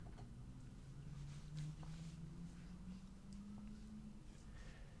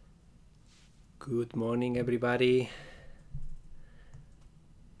Good morning, everybody.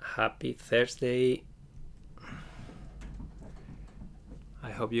 Happy Thursday. I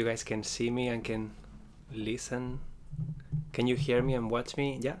hope you guys can see me and can listen. Can you hear me and watch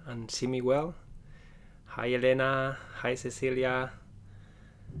me? Yeah, and see me well? Hi, Elena. Hi, Cecilia.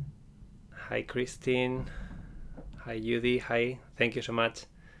 Hi, Christine. Hi, Judy. Hi. Thank you so much.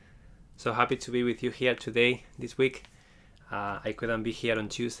 So happy to be with you here today, this week. I couldn't be here on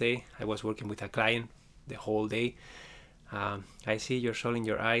Tuesday. I was working with a client the whole day. I see your soul in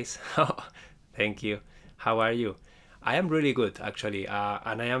your eyes. Thank you. How are you? I am really good, actually,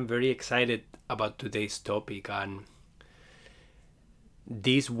 and I am very excited about today's topic. And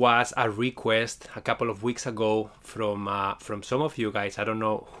this was a request a couple of weeks ago from some of you guys. I don't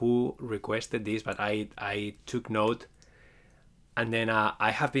know who requested this, but I took note, and then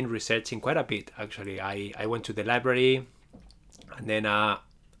I have been researching quite a bit. Actually, I went to the library, and then I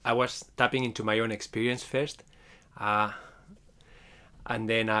was tapping into my own experience first. And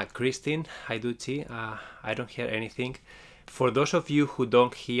then Christine, hi Ducci, I don't hear anything. For those of you who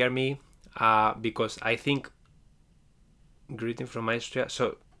don't hear me, because I think, greeting from Austria,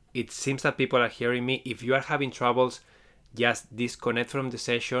 so it seems that people are hearing me. If you are having troubles, just disconnect from the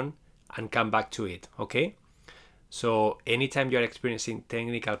session and come back to it, okay? So anytime you are experiencing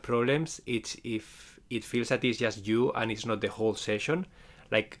technical problems, it's if it feels that it's just you and it's not the whole session,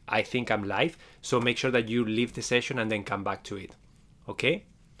 like I think I'm live, so make sure that you leave the session and then come back to it. Okay,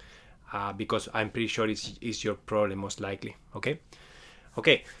 because I'm pretty sure it's your problem most likely. Okay,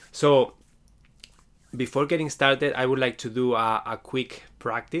 so before getting started, I would like to do a quick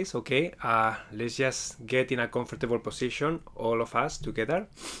practice. Okay, let's just get in a comfortable position, all of us together.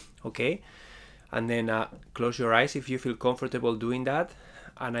 Okay, and then close your eyes if you feel comfortable doing that,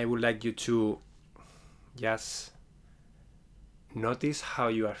 and I would like you to just notice how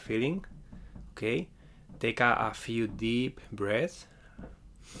you are feeling. Okay, take a few deep breaths.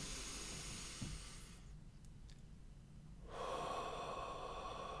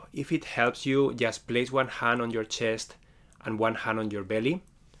 If it helps you, just place one hand on your chest and one hand on your belly.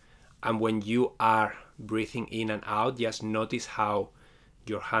 And when you are breathing in and out, just notice how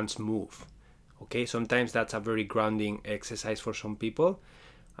your hands move. Okay, sometimes that's a very grounding exercise for some people.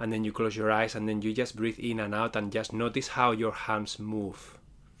 And then you close your eyes and then you just breathe in and out and just notice how your hands move.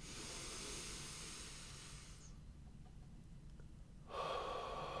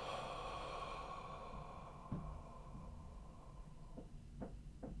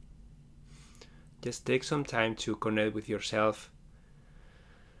 Just take some time to connect with yourself,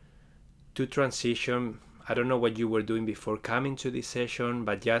 to transition. I don't know what you were doing before coming to this session,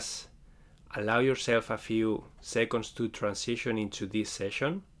 but just allow yourself a few seconds to transition into this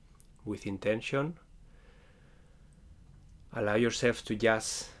session with intention. Allow yourself to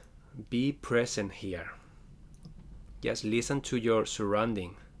just be present here. Just listen to your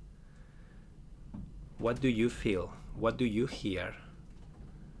surrounding. What do you feel? What do you hear?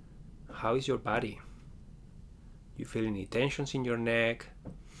 How is your body? You feel any tensions in your neck?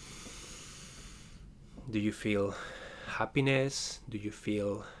 Do you feel happiness? Do you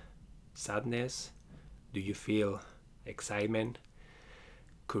feel sadness? Do you feel excitement?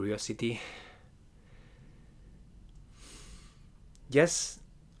 Curiosity? Just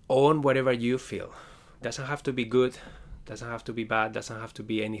own whatever you feel. Doesn't have to be good, doesn't have to be bad, doesn't have to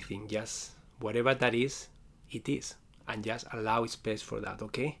be anything. Just whatever that is, it is. And just allow space for that,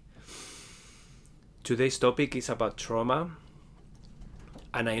 okay? Today's topic is about trauma.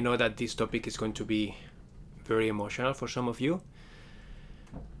 And I know that this topic is going to be very emotional for some of you.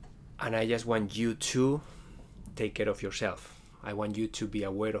 And I just want you to take care of yourself. I want you to be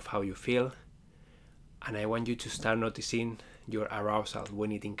aware of how you feel. And I want you to start noticing your arousal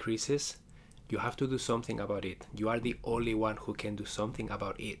when it increases. You have to do something about it. You are the only one who can do something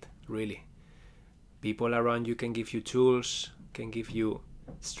about it, really. People around you can give you tools, can give you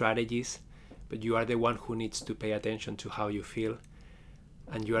strategies, but you are the one who needs to pay attention to how you feel.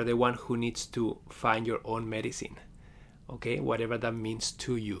 And you are the one who needs to find your own medicine, okay? Whatever that means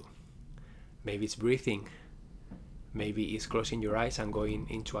to you. Maybe it's breathing. Maybe it's closing your eyes and going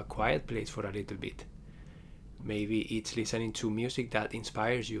into a quiet place for a little bit. Maybe it's listening to music that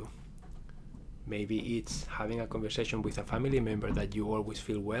inspires you. Maybe it's having a conversation with a family member that you always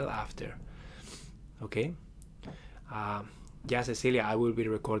feel well after. Okay? Yeah, Cecilia, I will be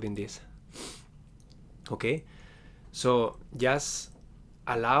recording this. Okay? So just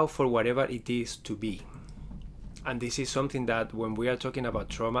allow for whatever it is to be. And this is something that when we are talking about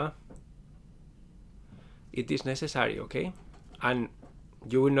trauma, it is necessary, okay? And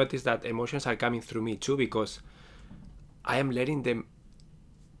you will notice that emotions are coming through me too, because I am letting them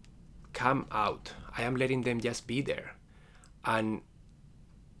come out. I am letting them just be there. And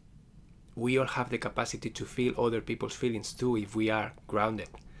we all have the capacity to feel other people's feelings too if we are grounded.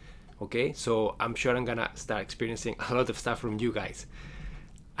 Okay, so I'm sure I'm gonna start experiencing a lot of stuff from you guys,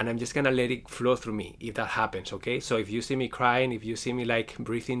 and I'm just gonna let it flow through me if that happens. Okay, so if you see me crying, if you see me like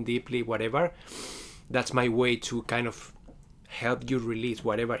breathing deeply, whatever, that's my way to kind of help you release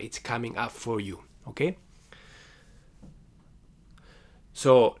whatever it's coming up for you. Okay,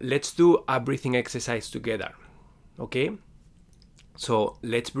 so let's do a breathing exercise together. Okay, so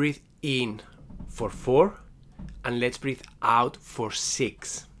let's breathe in for 4 and let's breathe out for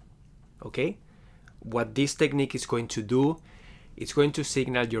 6. Okay, what this technique is going to do, it's going to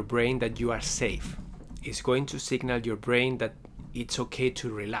signal your brain that you are safe. It's going to signal your brain that it's okay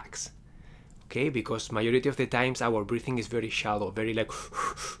to relax. Okay, because majority of the times our breathing is very shallow, very like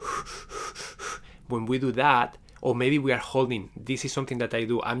when we do that, or maybe we are holding. This is something that I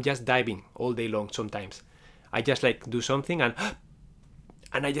do. I'm just diving all day long sometimes. I just like do something and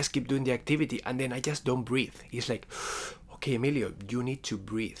I just keep doing the activity and then I just don't breathe. It's like, okay, Emilio, you need to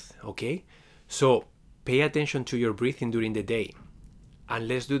breathe. Okay, so pay attention to your breathing during the day and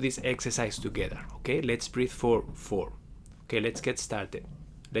let's do this exercise together. Okay, let's breathe for 4. Okay, let's get started.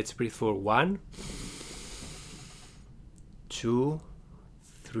 Let's breathe for 1, 2,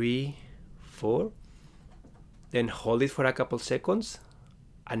 3, 4. Then hold it for a couple seconds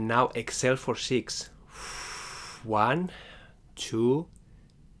and now exhale for 6. 1, 2,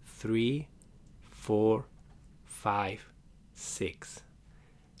 3, 4, 5, 6.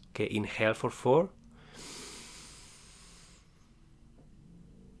 Okay, inhale for 4.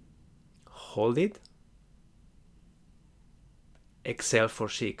 Hold it. Exhale for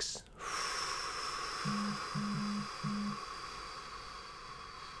 6.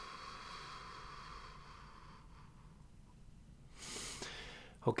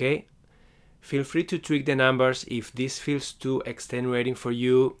 Okay, feel free to tweak the numbers. If this feels too extenuating for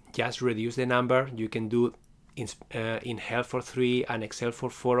you, just reduce the number. You can do inhale for 3 and exhale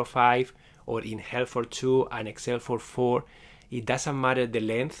for 4 or 5, or inhale for 2 and exhale for 4. It doesn't matter the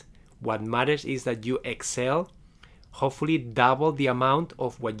length. What matters is that you exhale, hopefully double the amount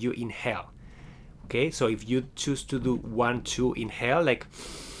of what you inhale. Okay, so if you choose to do 1, 2 inhale, like,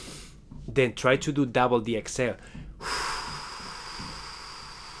 then try to do double the exhale.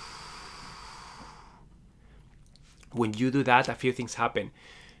 When you do that, a few things happen.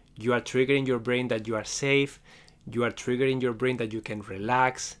 You are triggering your brain that you are safe. You are triggering your brain that you can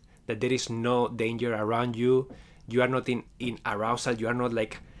relax, that there is no danger around you. You are not in arousal. You are not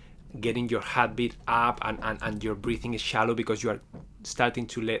like getting your heartbeat up and your breathing is shallow because you are starting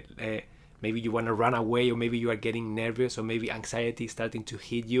to let, maybe you want to run away, or maybe you are getting nervous, or maybe anxiety is starting to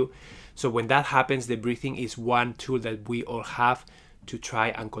hit you. So when that happens, the breathing is one tool that we all have to try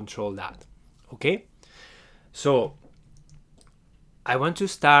and control that. Okay? So I want to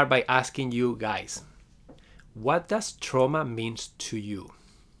start by asking you guys, what does trauma means to you?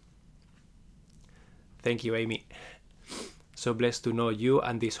 Thank you, Amy. So blessed to know you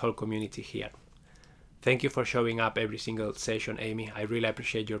and this whole community here. Thank you for showing up every single session, Amy. I really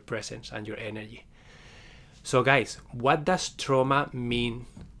appreciate your presence and your energy. So guys, what does trauma mean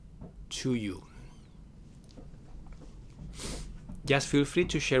to you? Just feel free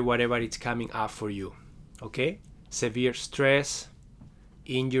to share whatever is coming up for you. Okay? Severe stress,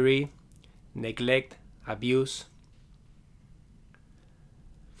 injury, neglect, abuse.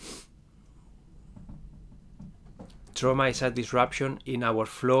 Trauma is a disruption in our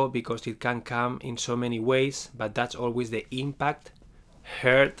flow because it can come in so many ways, but that's always the impact,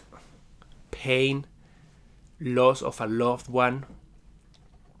 hurt, pain, loss of a loved one.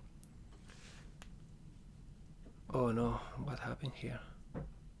 Oh no, what happened here?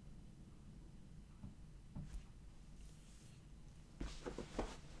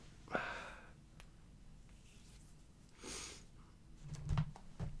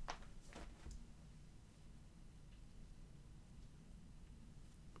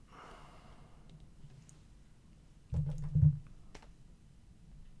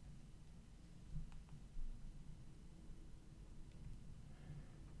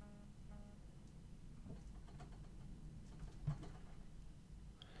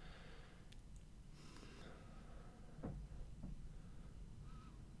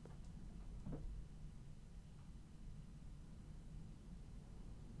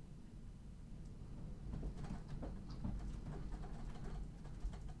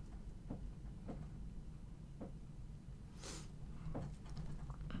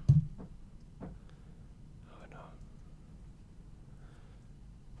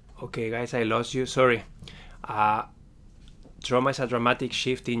 Okay, guys, I lost you. Sorry. trauma is a dramatic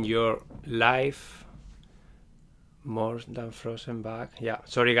shift in your life more than frozen back. Yeah,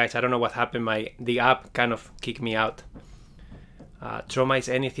 sorry guys, I don't know what happened. The app kind of kicked me out. Trauma is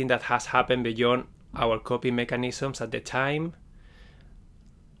anything that has happened beyond our coping mechanisms at the time.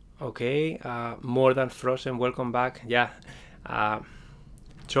 Okay, more than frozen, welcome back. Yeah,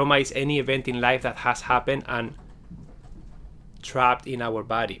 trauma is any event in life that has happened and trapped in our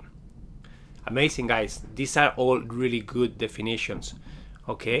body. Amazing, guys. These are all really good definitions.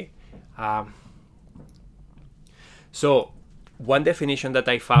 Okay, so one definition that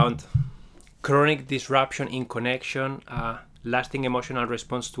I found: chronic disruption in connection, lasting emotional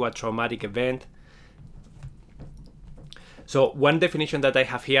response to a traumatic event. So one definition that I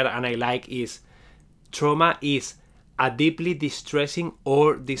have here and I like is: trauma is a deeply distressing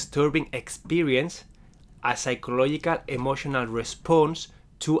or disturbing experience, a psychological emotional response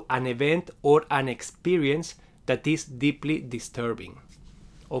to an event or an experience that is deeply disturbing.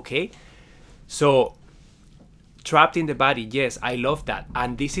 Okay, so trapped in the body, yes, I love that.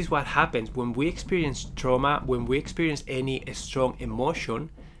 And this is what happens when we experience trauma, when we experience any strong emotion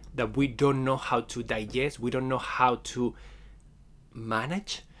that we don't know how to digest, we don't know how to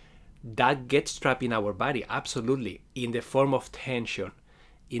manage, that gets trapped in our body, absolutely, in the form of tension,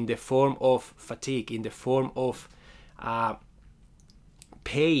 in the form of fatigue, in the form of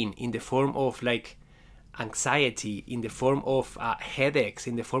pain, in the form of like anxiety, in the form of headaches,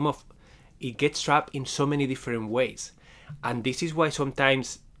 in the form of, it gets trapped in so many different ways. And this is why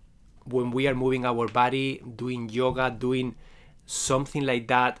sometimes when we are moving our body, doing yoga, doing something like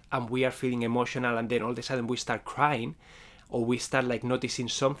that, and we are feeling emotional, and then all of a sudden we start crying, or we start like noticing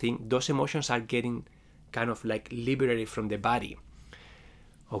something, those emotions are getting kind of like liberated from the body.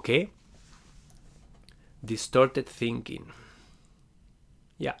 Okay? Distorted thinking.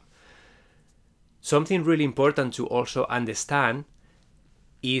 Yeah. Something really important to also understand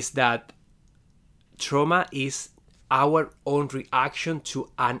is that trauma is our own reaction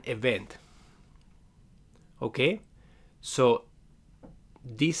to an event. Okay? So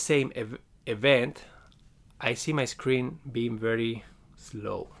this same event, I see my screen being very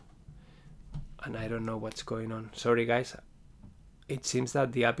slow and I don't know what's going on. Sorry guys, it seems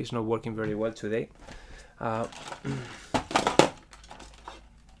that the app is not working very well today. Let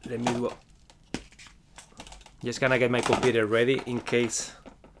me do just gonna get my computer ready in case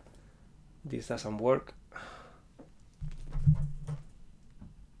this doesn't work.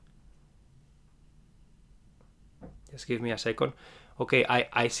 Just give me a second. Okay,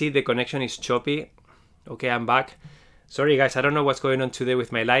 I see the connection is choppy. Okay, I'm back. Sorry guys, I don't know what's going on today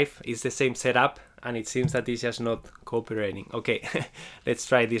with my life. It's the same setup and it seems that it's just not cooperating. Okay, let's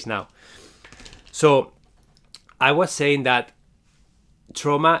try this now. So I was saying that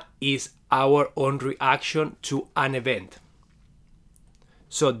trauma is our own reaction to an event.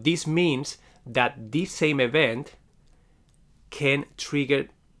 So this means that this same event can trigger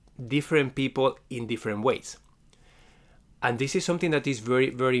different people in different ways. And this is something that is very,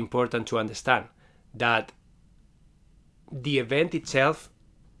 very important to understand, that the event itself,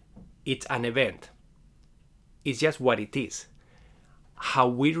 it's an event. It's just what it is. How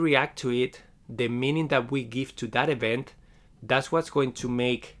we react to it, the meaning that we give to that event, that's what's going to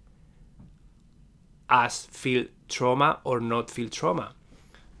make us feel trauma or not feel trauma.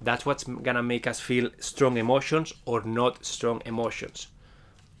 That's what's gonna make us feel strong emotions or not strong emotions.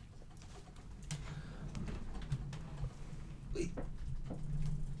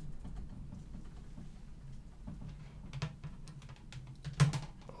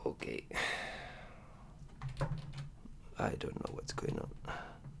 Okay. I don't know what's going on.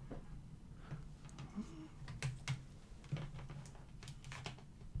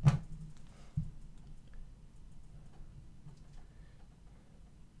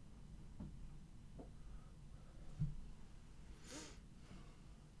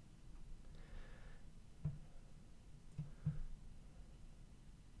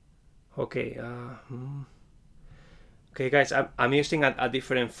 Okay, okay guys, I'm using a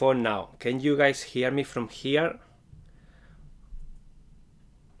different phone now. Can you guys hear me from here?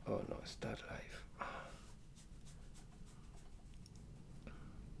 Oh no, start live.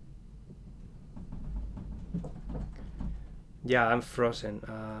 Yeah, I'm frozen.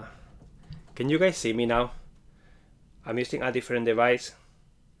 Can you guys see me now? I'm using a different device.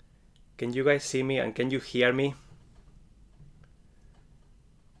 Can you guys see me and can you hear me?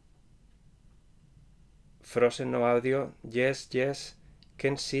 Frozen, no audio. Yes, yes.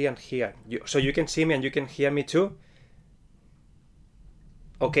 Can see and hear. So you can see me and you can hear me too?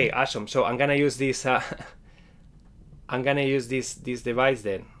 Okay, awesome. So I'm gonna use this. I'm gonna use this device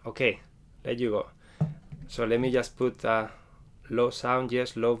then. Okay, let you go. So let me just put Low sound,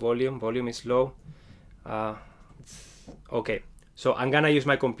 yes. Low volume. Volume is low. Okay. So I'm gonna use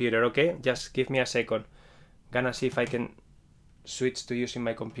my computer, okay? Just give me a second. Gonna see if I can switch to using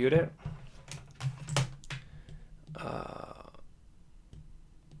my computer.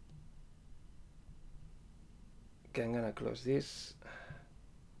 Okay, I'm gonna close this.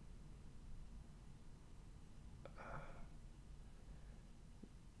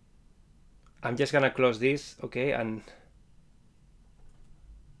 I'm just gonna close this, okay, and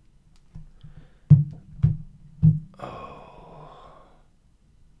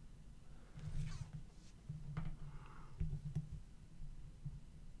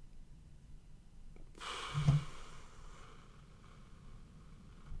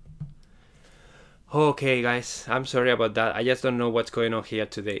okay, guys, I'm sorry about that. I just don't know what's going on here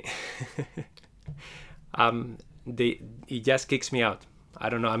today. It just kicks me out. I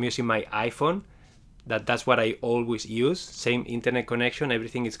don't know. I'm using my iPhone. That's what I always use. Same internet connection.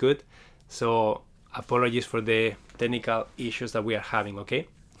 Everything is good. So apologies for the technical issues that we are having. Okay.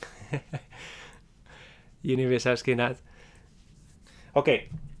 Universe asking us. Okay.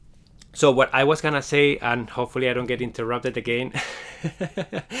 So what I was gonna say, and hopefully I don't get interrupted again,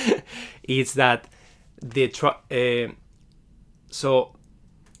 is that so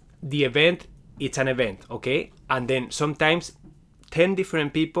the event, it's an event, okay? And then sometimes 10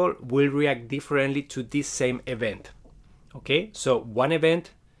 different people will react differently to this same event, okay? So one event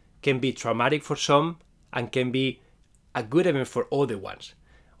can be traumatic for some and can be a good event for other ones,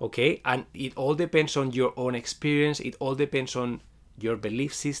 okay? And it all depends on your own experience. It all depends on your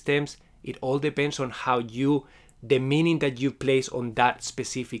belief systems. It all depends on the meaning that you place on that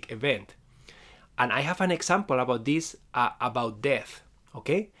specific event. And I have an example about this, about death,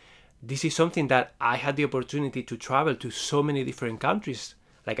 okay? This is something that I had the opportunity to travel to so many different countries.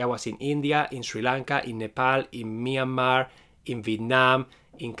 Like I was in India, in Sri Lanka, in Nepal, in Myanmar, in Vietnam,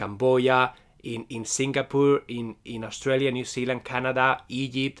 in Cambodia, in Singapore, in Australia, New Zealand, Canada,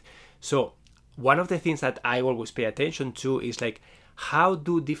 Egypt. So one of the things that I always pay attention to is like, how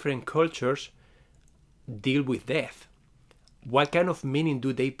do different cultures deal with death? What kind of meaning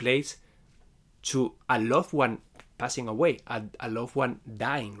do they place to a loved one passing away, a loved one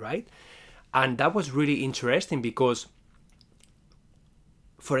dying, right? And that was really interesting because,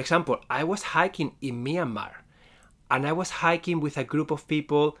 for example, I was hiking in Myanmar, and I was hiking with a group of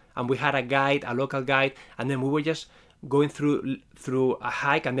people, and we had a local guide, and then we were just going through a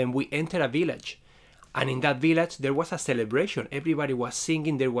hike, and then we entered a village. And in that village, there was a celebration. Everybody was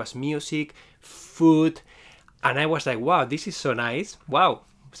singing, there was music, food, and I was like, wow, this is so nice. Wow.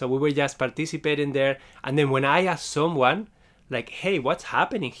 So we were just participating there. And then when I asked someone, like, hey, what's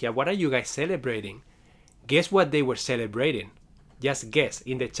happening here? What are you guys celebrating? Guess what they were celebrating? Just guess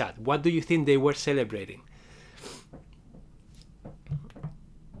in the chat. What do you think they were celebrating?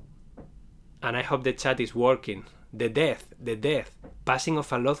 And I hope the chat is working. The death, passing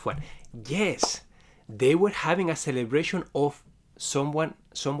of a loved one. Yes, they were having a celebration of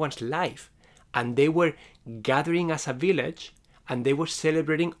someone's life. And they were gathering as a village, and they were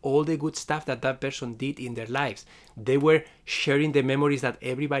celebrating all the good stuff that person did in their lives. They were sharing the memories that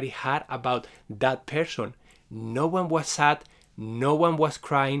everybody had about that person. No one was sad, no one was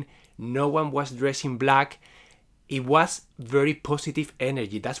crying, no one was dressed in black. It was very positive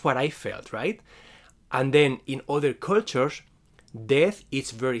energy. That's what I felt, right? And then in other cultures, death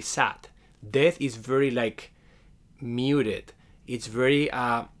is very sad. Death is very like muted. It's very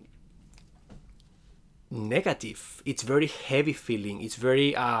negative. It's very heavy feeling. It's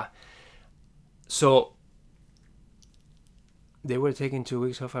very so they were taking 2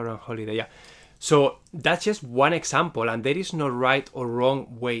 weeks off around holiday. Yeah. So that's just one example, and there is no right or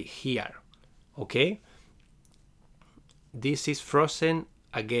wrong way here. Okay? This is frozen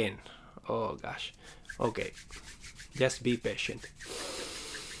again. Oh gosh. Okay. Just be patient.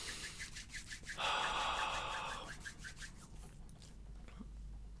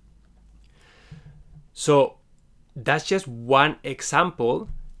 So that's just one example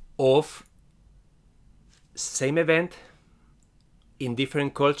of same event in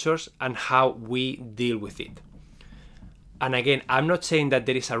different cultures and how we deal with it. And again, I'm not saying that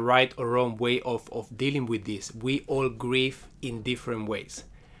there is a right or wrong way of dealing with this. We all grieve in different ways.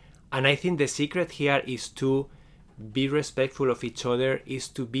 And I think the secret here is to be respectful of each other, is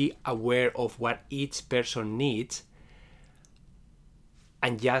to be aware of what each person needs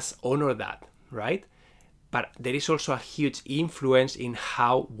and just honor that, right? But there is also a huge influence in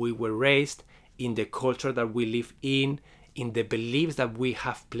how we were raised, in the culture that we live in the beliefs that we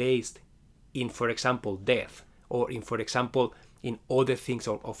have placed in, for example, death, or in, for example, in other things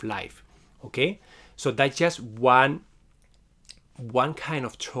of life. Okay? So that's just one one kind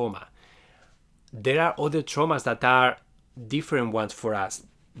of trauma. There are other traumas that are different ones for us.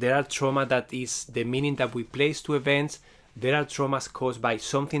 There are trauma that is the meaning that we place to events. There are traumas caused by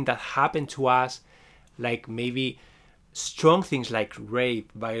something that happened to us, like maybe strong things like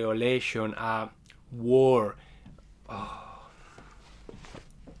rape, violation, war.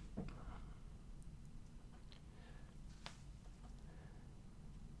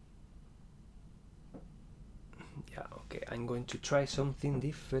 Yeah, okay, I'm going to try something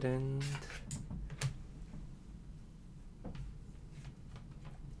different.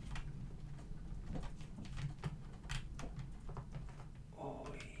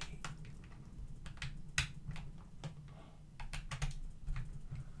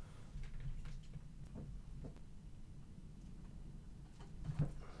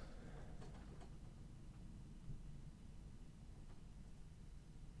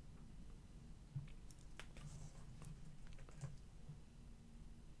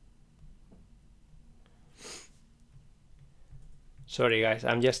 Sorry guys,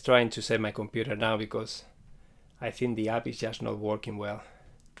 I'm just trying to set my computer now because I think the app is just not working well.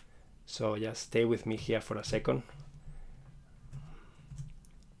 So just stay with me here for a second.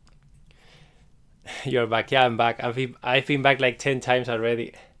 You're back. Yeah, I'm back. I've been back like 10 times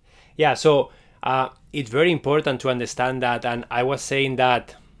already. Yeah, so it's very important to understand that, and I was saying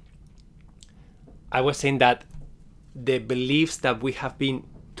that the beliefs that we have been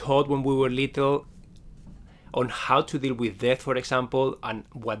taught when we were little on how to deal with death, for example, and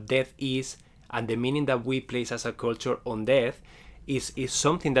what death is, and the meaning that we place as a culture on death is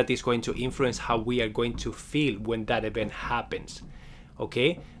something that is going to influence how we are going to feel when that event happens.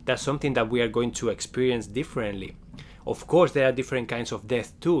 Okay, that's something that we are going to experience differently. Of course, there are different kinds of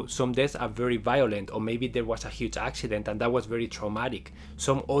death too. Some deaths are very violent, or maybe there was a huge accident and that was very traumatic.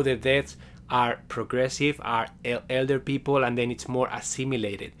 Some other deaths are progressive, are elder people, and then it's more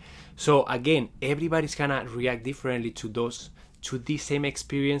assimilated. So again, everybody's gonna react differently to the same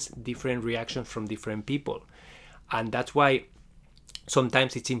experience, different reactions from different people. And that's why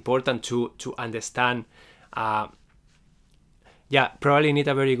sometimes it's important to understand. Yeah, probably need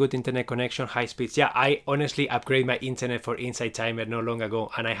a very good internet connection, high speeds. Yeah, I honestly upgrade my internet for Insight Timer not long ago,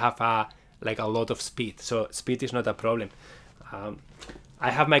 and I have like a lot of speed, so speed is not a problem.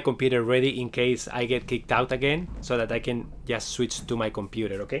 I have my computer ready in case I get kicked out again, so that I can just switch to my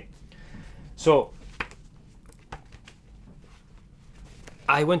computer. Okay, so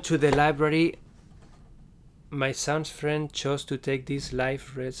I went to the library. My son's friend chose to take this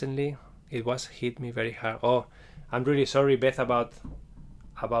live recently. It was hit me very hard. Oh, I'm really sorry, Beth, about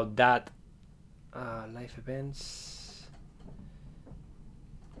that. Live events.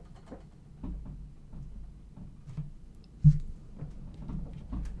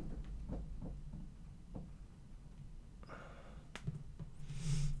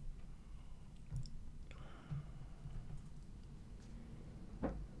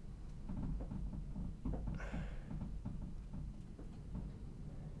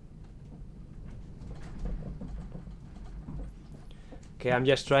 Okay, I'm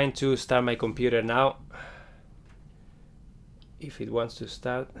just trying to start my computer now. If it wants to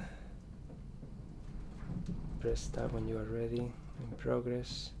start, press start when you are ready. In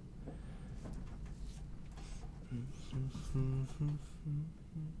progress.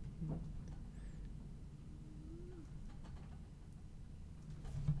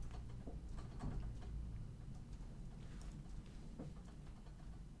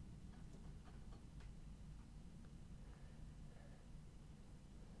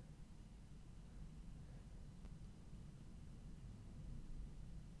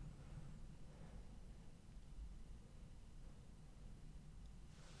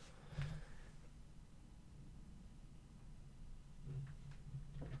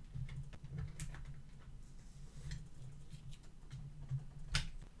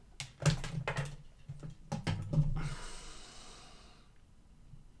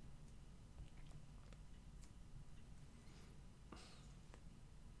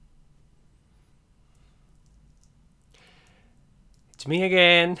 It's me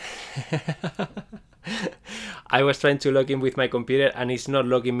again. I was trying to log in with my computer and it's not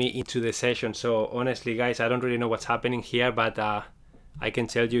logging me into the session. So honestly, guys, I don't really know what's happening here, but I can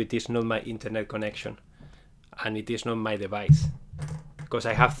tell you it is not my internet connection and it is not my device, because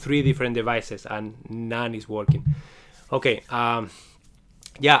I have 3 different devices and none is working. Okay,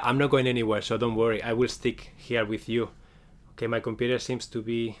 yeah, I'm not going anywhere, so don't worry. I will stick here with you. Okay, my computer seems to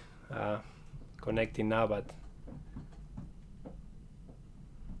be connecting now, but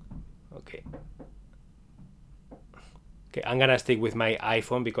okay. Okay, I'm gonna stick with my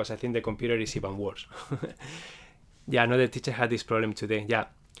iPhone because I think the computer is even worse. Yeah, another teacher had this problem today. Yeah,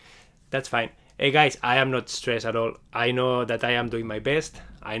 that's fine. Hey guys, I am not stressed at all. I know that I am doing my best.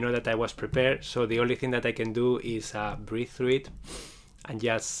 I know that I was prepared. So the only thing that I can do is breathe through it and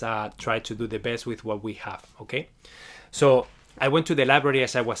just try to do the best with what we have. Okay. So I went to the library,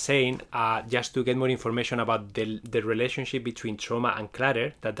 as I was saying, just to get more information about the relationship between trauma and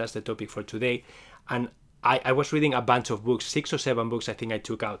clutter. That's the topic for today. And I was reading a bunch of books, 6 or 7 books I think I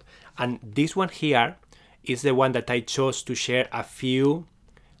took out. And this one here is the one that I chose to share a few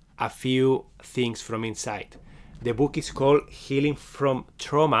things from inside. The book is called Healing from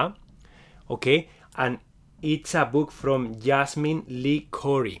Trauma, okay? And it's a book from Jasmine Lee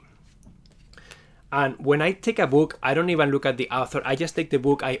Corey. And when I take a book, I don't even look at the author. I just take the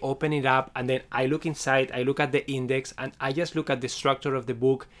book, I open it up, and then I look inside, I look at the index, and I just look at the structure of the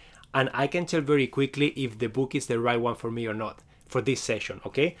book, and I can tell very quickly if the book is the right one for me or not for this session,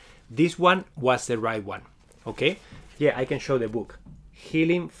 okay? This one was the right one, okay? Yeah, I can show the book.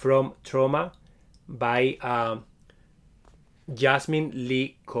 Healing from Trauma by Jasmine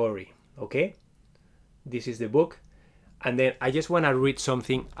Lee Corey, okay? This is the book. And then I just want to read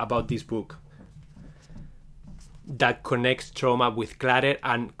something about this book that connects trauma with clutter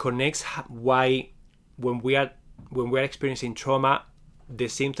and connects why when we are experiencing trauma, the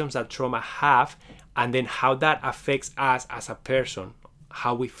symptoms that trauma have, and then how that affects us as a person,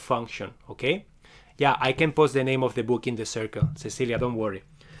 how we function, okay? Yeah, I can post the name of the book in the circle. Cecilia, don't worry.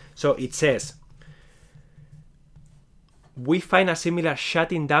 So it says, we find a similar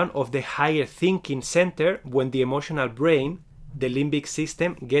shutting down of the higher thinking center when the emotional brain, the limbic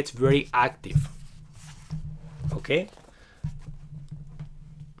system, gets very active. Okay?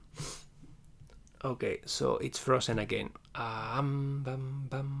 Okay, so it's frozen again. Bum, bum,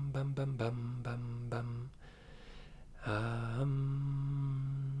 bum, bum, bum, bum, bum.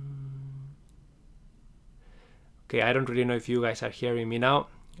 Okay, I don't really know if you guys are hearing me now.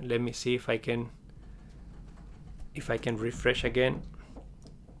 Let me see if I can refresh again.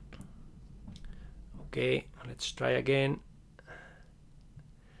 Okay, let's try again.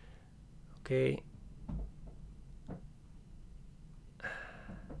 Okay.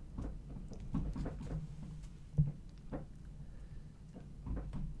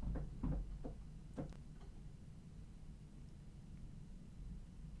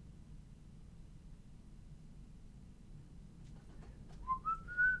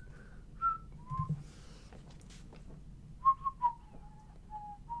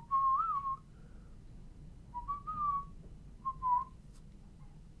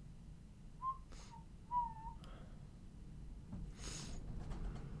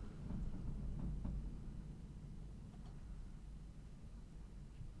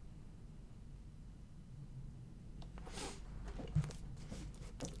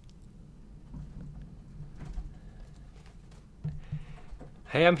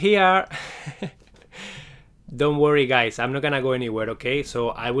 Hey, I'm here. Don't worry, guys. I'm not gonna go anywhere, okay?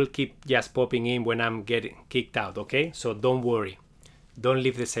 So I will keep just popping in when I'm getting kicked out, okay? So don't worry. Don't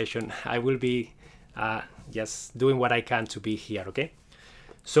leave the session. I will be just doing what I can to be here, okay?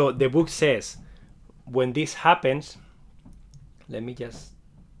 So the book says, when this happens, let me just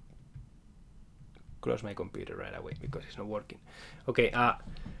close my computer right away because it's not working. Okay,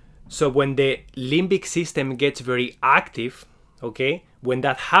 so when the limbic system gets very active, okay, when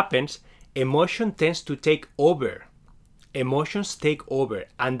that happens, emotion tends to take over. Emotions take over,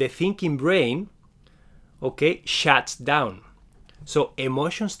 and the thinking brain, okay, shuts down. So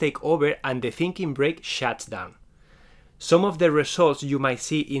emotions take over, and the thinking brain shuts down. Some of the results you might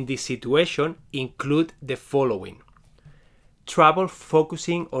see in this situation include the following: trouble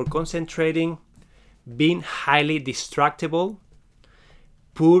focusing or concentrating, being highly distractible,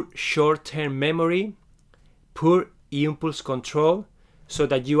 poor short-term memory, poor impulse control, so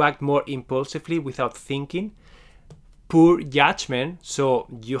that you act more impulsively without thinking, poor judgment, so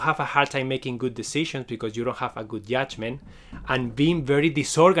you have a hard time making good decisions because you don't have a good judgment, and being very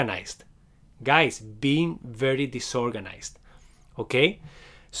disorganized. Guys, being very disorganized. Okay?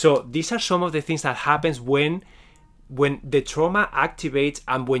 So these are some of the things that happens when the trauma activates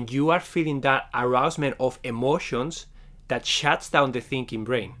and when you are feeling that arousement of emotions that shuts down the thinking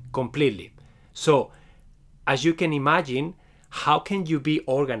brain completely. So as you can imagine, how can you be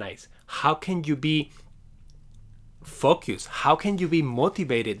organized? How can you be focused? How can you be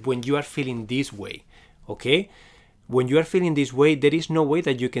motivated when you are feeling this way? Okay? When you are feeling this way, there is no way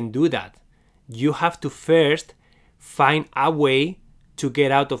that you can do that. You have to first find a way to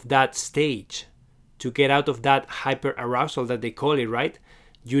get out of that stage, to get out of that hyper arousal that they call it, right?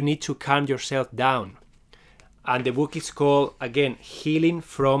 You need to calm yourself down. And the book is called, again, Healing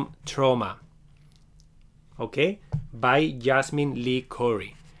from Trauma. okay, by Jasmine Lee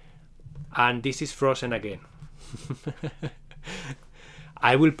Corey. And this is frozen again.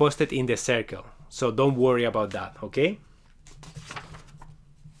 I will post it in the circle, so don't worry about that, okay?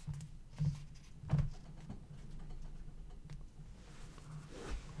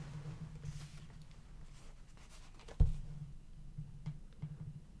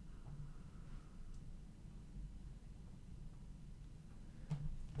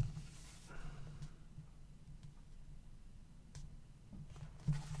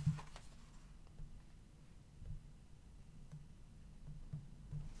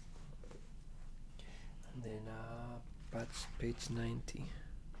 And then that's page 90.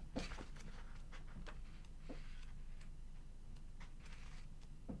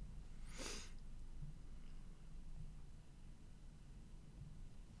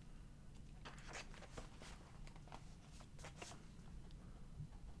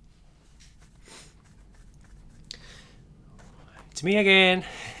 It's me again.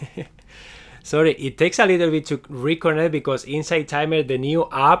 Sorry, it takes a little bit to reconnect because Inside Timer, the new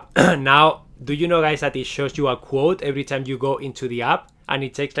app, now, do you know, guys, that it shows you a quote every time you go into the app, and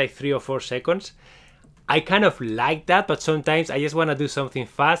it takes like 3 or 4 seconds? I kind of like that, but sometimes I just want to do something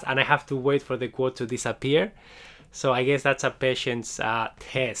fast and I have to wait for the quote to disappear. So I guess that's a patience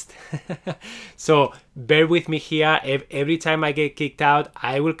test. So bear with me here. Every time I get kicked out,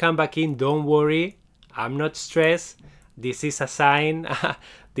 I will come back in. Don't worry. I'm not stressed. This is a sign.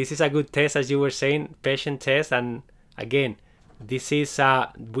 This is a good test, as you were saying, patient test. And again, this is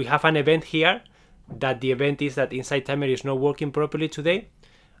we have an event here. That the event is that Inside Timer is not working properly today.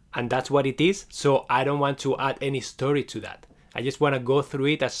 And that's what it is. So I don't want to add any story to that. I just want to go through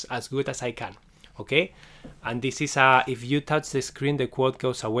it as good as I can. Okay? And this is if you touch the screen, the quote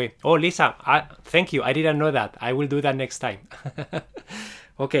goes away. Oh, Lisa, thank you. I didn't know that. I will do that next time.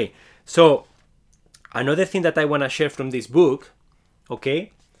 Okay. So another thing that I want to share from this book,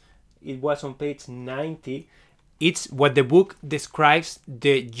 okay, it was on page 90. It's what the book describes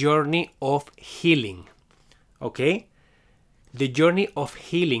the journey of healing. Okay? The journey of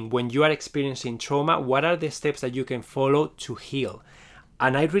healing when you are experiencing trauma. What are the steps that you can follow to heal?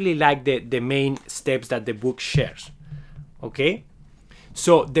 And I really like the main steps that the book shares. Okay?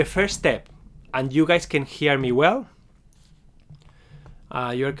 So the first step, and you guys can hear me well.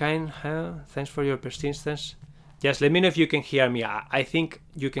 You're kind. Thanks for your persistence. Yes, let me know if you can hear me. I think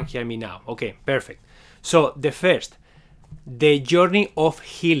you can hear me now. Okay, perfect. So the first, the journey of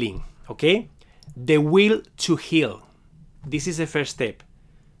healing. Okay? The will to heal. This is the first step.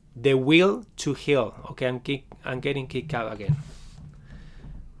 The will to heal. Okay, I'm getting kicked out again.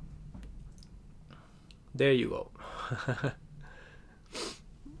 There you go.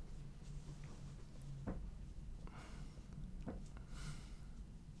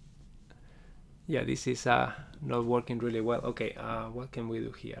 Yeah, this is not working really well. Okay, what can we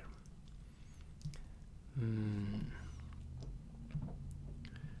do here?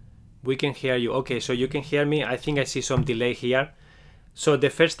 We can hear you. Okay, so you can hear me. I think I see some delay here. So the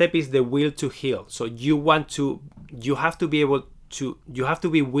first step is the will to heal. So you have to be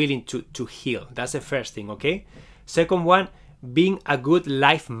willing to heal. That's the first thing, okay? Second one, being a good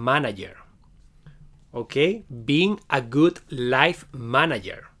life manager. Okay? Being a good life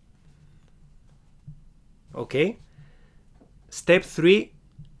manager. Okay? Step 3,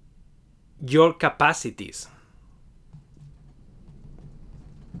 your capacities.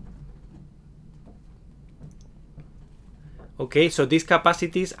 Okay, so these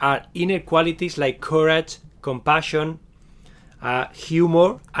capacities are inner qualities like courage, compassion,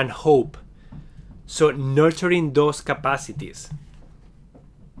 humor, and hope. So nurturing those capacities.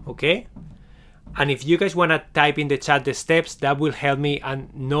 Okay? And if you guys want to type in the chat the steps, that will help me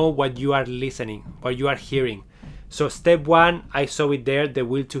and know what you are listening, what you are hearing. So step 1, I saw it there, the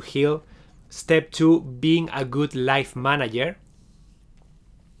will to heal. Step 2, being a good life manager.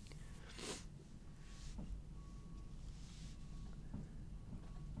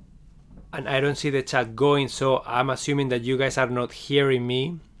 And I don't see the chat going, so I'm assuming that you guys are not hearing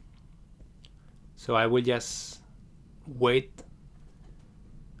me. So I will just wait.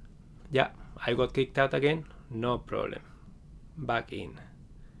 Yeah, I got kicked out again. No problem. Back in.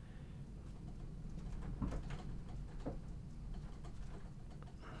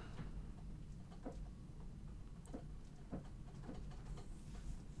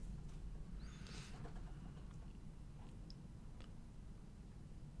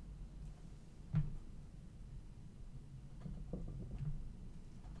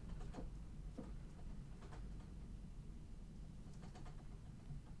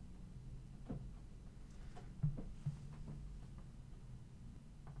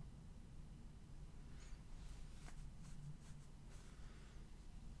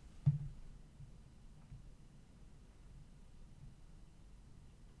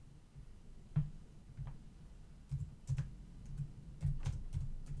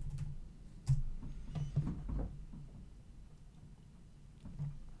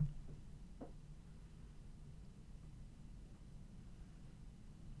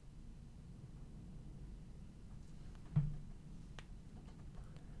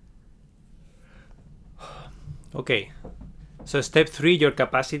 Okay, so step 3, your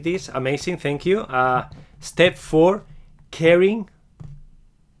capacities, amazing, thank you. Step 4, caring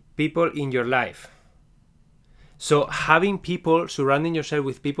people in your life. So having people, surrounding yourself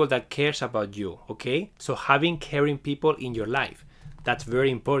with people that cares about you, okay? So having caring people in your life, that's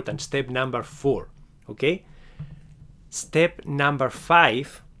very important. Step number 4, okay? Step number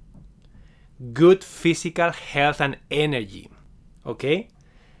 5, good physical health and energy, okay?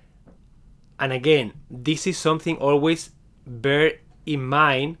 And again, this is something always bear in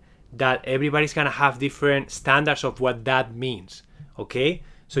mind, that everybody's gonna have different standards of what that means, okay?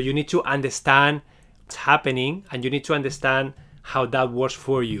 So you need to understand what's happening, and you need to understand how that works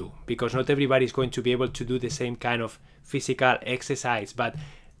for you, because not everybody is going to be able to do the same kind of physical exercise, but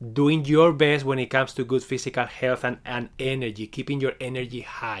doing your best when it comes to good physical health and energy, keeping your energy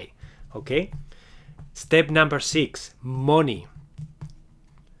high, okay? Step number 6, money.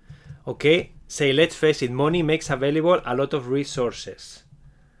 Okay, say, let's face it, money makes available a lot of resources.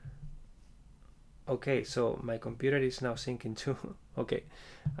 Okay, so my computer is now syncing too. Okay.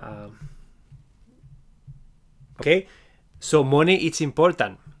 Okay, so money, it's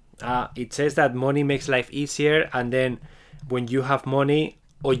important. It says that money makes life easier, and then when you have money,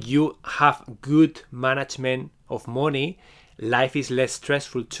 or you have good management of money, life is less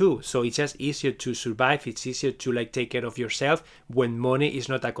stressful too. So it's just easier to survive, it's easier to like take care of yourself when money is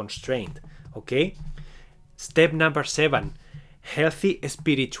not a constraint, okay? Step number 7, healthy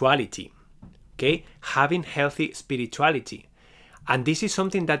spirituality, okay? Having healthy spirituality. And this is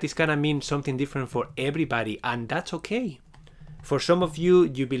something that is gonna mean something different for everybody, and that's okay. For some of you,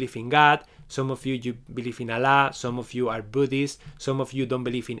 you believe in God. Some of you, you believe in Allah. Some of you are Buddhist. Some of you don't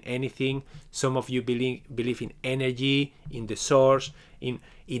believe in anything. Some of you believe in energy, in the source.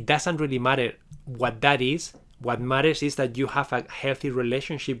 It doesn't really matter what that is. What matters is that you have a healthy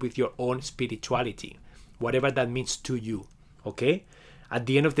relationship with your own spirituality, whatever that means to you, okay? At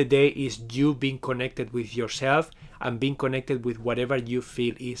the end of the day, is you being connected with yourself and being connected with whatever you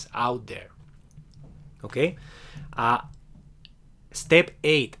feel is out there, okay? Step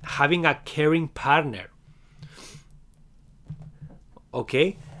 8, having a caring partner.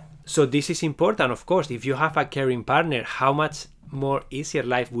 Okay, so this is important, of course. If you have a caring partner, how much more easier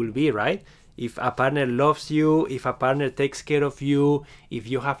life will be, right? If a partner loves you, if a partner takes care of you, if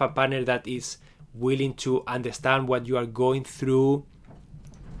you have a partner that is willing to understand what you are going through.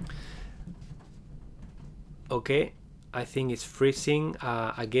 Okay, I think it's freezing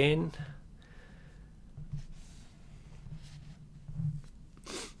again.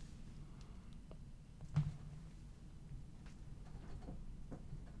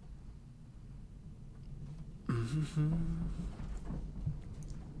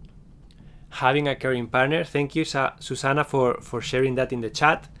 Having a caring partner. Thank you, Susanna, for sharing that in the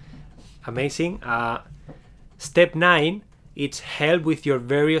chat. Amazing. Step 9, it's help with your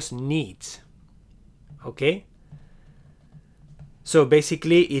various needs. Okay? So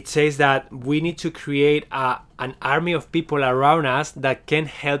basically, it says that we need to create an army of people around us that can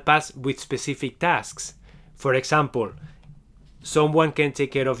help us with specific tasks. For example, someone can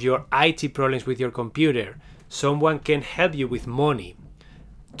take care of your IT problems with your computer. Someone can help you with money,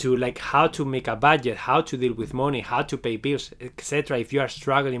 to like how to make a budget, how to deal with money, how to pay bills, etc. If you are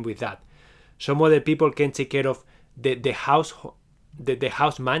struggling with that, some other people can take care of the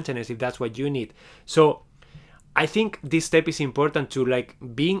house maintenance if that's what you need. So I think this step is important, to like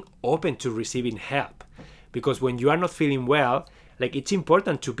being open to receiving help, because when you are not feeling well, like it's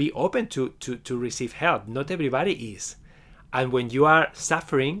important to be open to receive help. Not everybody is, and when you are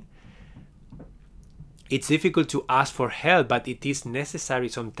suffering, it's difficult to ask for help, but it is necessary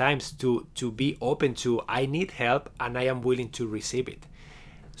sometimes to be open to, I need help and I am willing to receive it.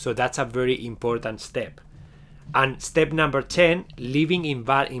 So that's a very important step. And step number 10, living in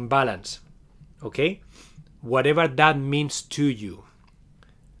balance. Okay? Whatever that means to you.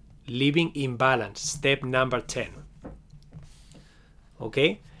 Living in balance. Step number 10.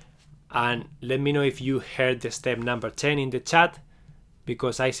 Okay? And let me know if you heard the step number 10 in the chat,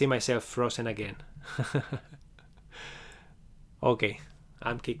 because I see myself frozen again. Okay,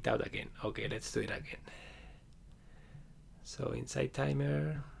 I'm kicked out again. Okay, let's do it again. So inside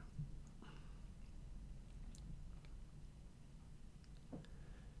timer.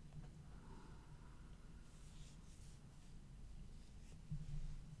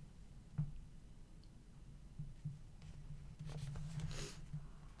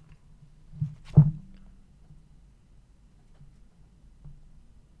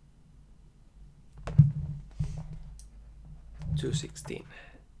 $2.16.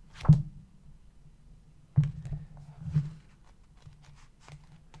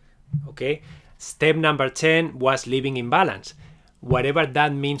 Okay, Step number 10 was living in balance, whatever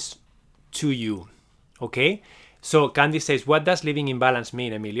that means to you. Okay? So Candy says, what does living in balance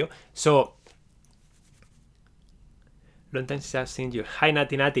mean, Emilio? So, long time since I've seen you. Hi,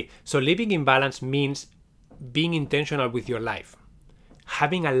 Nati Nati. So living in balance means being intentional with your life,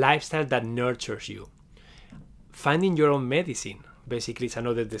 having a lifestyle that nurtures you, finding your own medicine. Basically, it's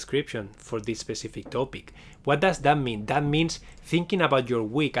another description for this specific topic. What does that mean? That means thinking about your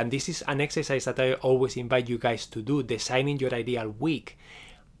week, and this is an exercise that I always invite you guys to do, designing your ideal week.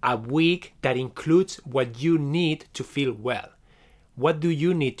 A week that includes what you need to feel well. What do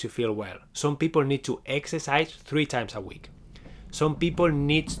you need to feel well? Some people need to exercise 3 times a week. Some people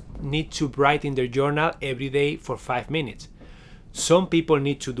need to write in their journal every day for 5 minutes. Some people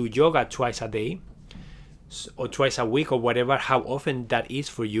need to do yoga twice a day or twice a week or whatever, how often that is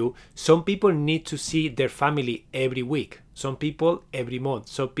for you. Some people need to see their family every week. Some people every month.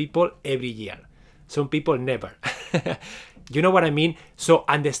 Some people every year. Some people never. You know what I mean? So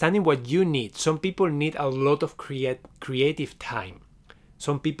understanding what you need. Some people need a lot of creative time.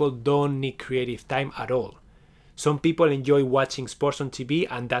 Some people don't need creative time at all. Some people enjoy watching sports on TV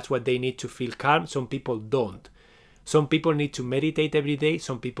and that's what they need to feel calm. Some people don't. Some people need to meditate every day.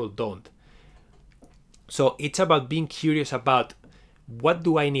 Some people don't. So it's about being curious about what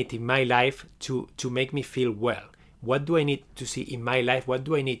do I need in my life to make me feel well? What do I need to see in my life? What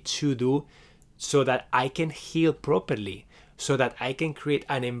do I need to do so that I can heal properly? So that I can create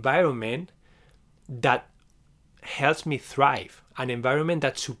an environment that helps me thrive, an environment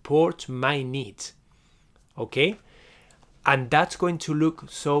that supports my needs. Okay? And that's going to look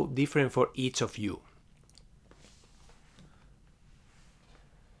so different for each of you.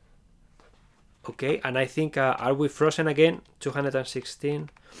 Okay, and I think, are we frozen again?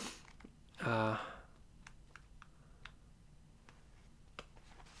 216.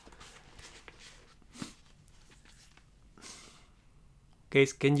 Okay,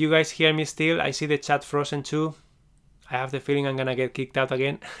 can you guys hear me still? I see the chat frozen too. I have the feeling I'm gonna get kicked out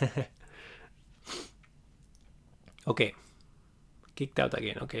again. Okay, kicked out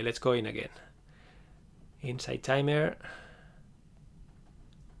again. Okay, let's go in again. Inside timer.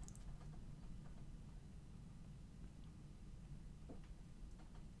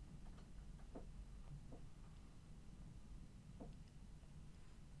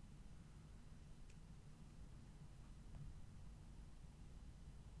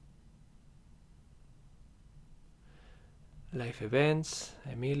 Live events,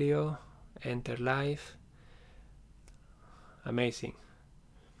 Emilio, enter live. Amazing.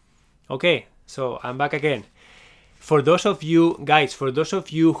 Okay, so I'm back again. For those of you guys, for those of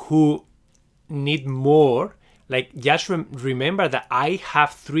you who need more, like just remember that I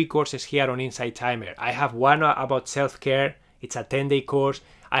have 3 courses here on Inside Timer. I have one about self-care. It's a 10-day course.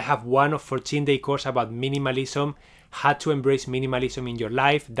 I have one of 14-day course about minimalism, how to embrace minimalism in your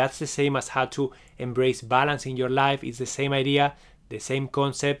life. That's the same as how to embrace balance in your life. It's the same idea, the same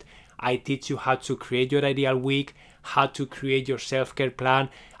concept. I teach you how to create your ideal week, how to create your self-care plan,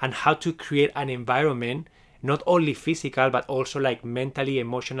 and how to create an environment, not only physical, but also like mentally,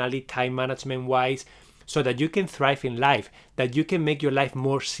 emotionally, time management wise, so that you can thrive in life, that you can make your life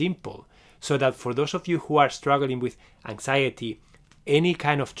more simple, so that for those of you who are struggling with anxiety, any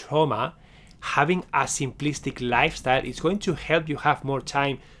kind of trauma, having a simplistic lifestyle is going to help you have more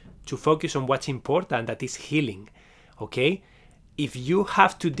time to focus on what's important, that is healing. Okay? If you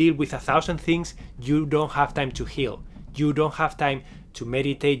have to deal with 1,000 things, you don't have time to heal. You don't have time to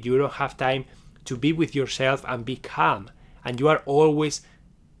meditate. You don't have time to be with yourself and be calm. And you are always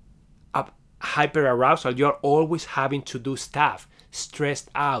hyper arousal. You are always having to do stuff, stressed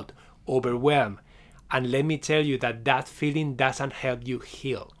out, overwhelmed. And let me tell you that feeling doesn't help you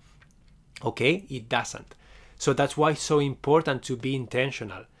heal. Okay? It doesn't. So that's why it's so important to be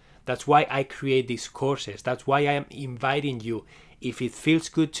intentional. That's why I create these courses. That's why I am inviting you. If it feels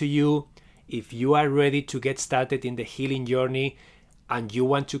good to you, if you are ready to get started in the healing journey and you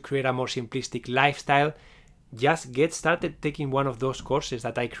want to create a more simplistic lifestyle, just get started taking one of those courses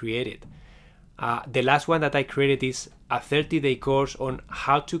that I created. The last one that I created is a 30-day course on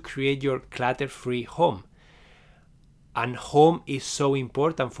how to create your clutter-free home. And home is so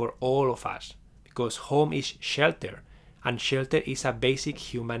important for all of us because home is shelter, and shelter is a basic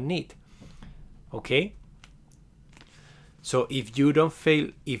human need. Okay? So if you don't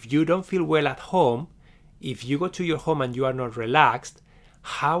feel well at home, if you go to your home and you are not relaxed,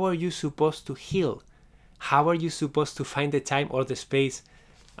 how are you supposed to heal? How are you supposed to find the time or the space?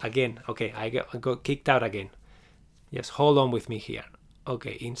 Again, okay, I got kicked out again. Just hold on with me here.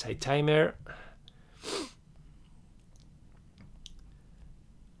 Okay, inside timer.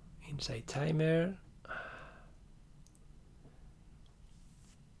 Insight Timer.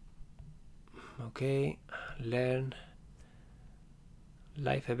 Okay, learn,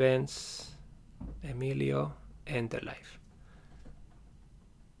 live events, Emilio, enter live.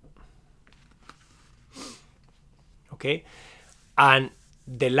 Okay, and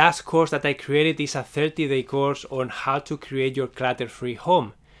the last course that I created is a 30-day course on how to create your clutter-free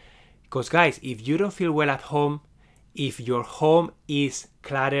home. Because guys, if you don't feel well at home, if your home is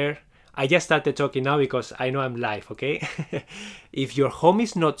cluttered, I just started talking now because I know I'm live, okay? If your home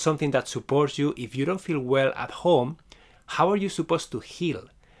is not something that supports you, if you don't feel well at home, how are you supposed to heal?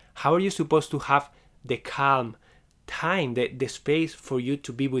 How are you supposed to have the calm time, the space for you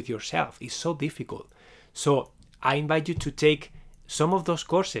to be with yourself? It's so difficult. So I invite you to take some of those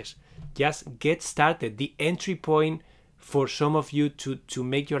courses. Just get started. The entry point for some of you to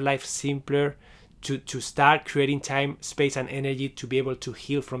make your life simpler, to start creating time, space, and energy to be able to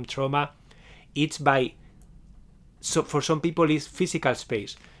heal from trauma, it's by, so for some people it's physical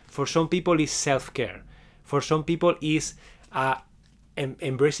space, for some people it's self-care, for some people it's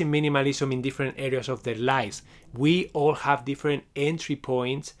embracing minimalism in different areas of their lives. We all have different entry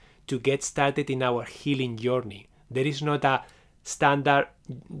points to get started in our healing journey. There is not a standard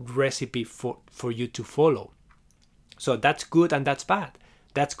recipe for you to follow. So that's good and that's bad.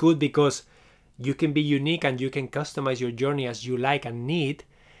 That's good because you can be unique and you can customize your journey as you like and need.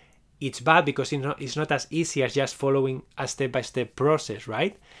 It's bad because it's not as easy as just following a step-by-step process,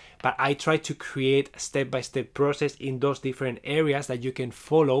 right? But I try to create a step-by-step process in those different areas that you can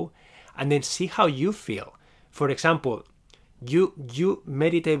follow and then see how you feel. For example, you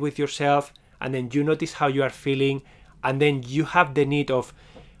meditate with yourself and then you notice how you are feeling, and then you have the need of,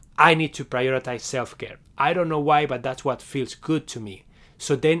 I need to prioritize self-care. I don't know why, but that's what feels good to me.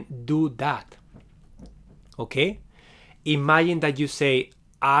 So then do that. Okay? Imagine that you say,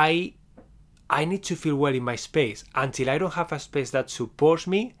 I need to feel well in my space. Until I don't have a space that supports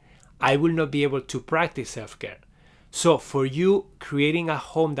me, I will not be able to practice self-care. So for you, creating a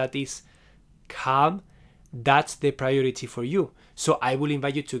home that is calm, that's the priority for you. So I will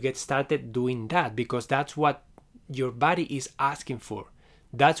invite you to get started doing that, because that's what your body is asking for.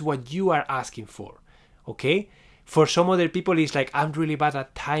 That's what you are asking for. Okay? For some other people, it's like, I'm really bad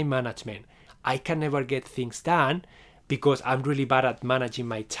at time management. I can never get things done because I'm really bad at managing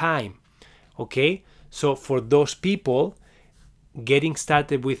my time. Okay? So for those people, getting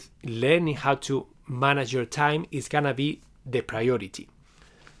started with learning how to manage your time is gonna be the priority.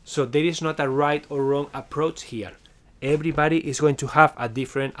 So there is not a right or wrong approach here. Everybody is going to have a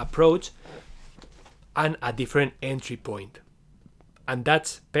different approach and a different entry point. And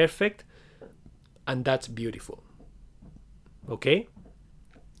that's perfect and that's beautiful. Okay?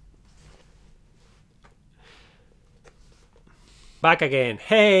 Back again.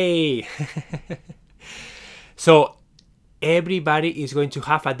 Hey! So everybody is going to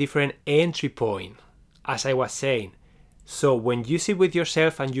have a different entry point, as I was saying. So when you sit with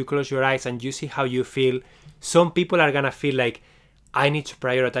yourself and you close your eyes and you see how you feel, some people are gonna feel like, I need to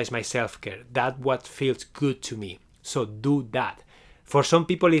prioritize my self-care. That's what feels good to me. So do that. For some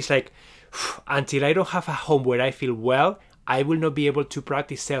people, it's like, until I don't have a home where I feel well, I will not be able to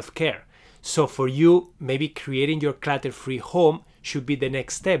practice self-care. So for you, maybe creating your clutter-free home should be the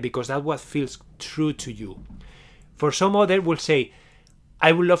next step, because that's what feels true to you. For some other will say,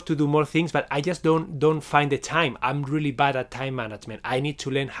 I would love to do more things, but I just don't find the time. I'm really bad at time management. I need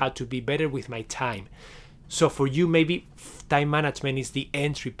to learn how to be better with my time. So for you, maybe time management is the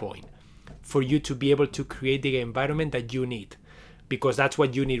entry point for you to be able to create the environment that you need, because that's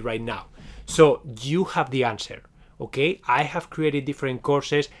what you need right now. So you have the answer. Okay, I have created different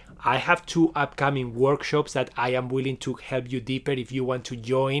courses. I have 2 upcoming workshops that I am willing to help you deeper if you want to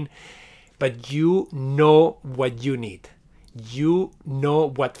join. But you know what you need. You know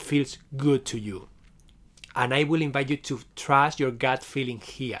what feels good to you. And I will invite you to trust your gut feeling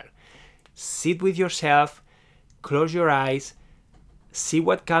here. Sit with yourself, close your eyes, see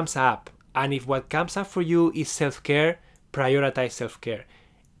what comes up. And if what comes up for you is self-care, prioritize self-care.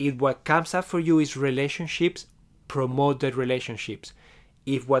 If what comes up for you is relationships, promote the relationships.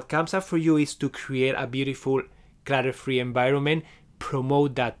 If what comes up for you is to create a beautiful, clutter-free environment,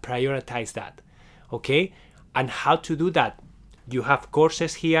 promote that, prioritize that. Okay? And how to do that? You have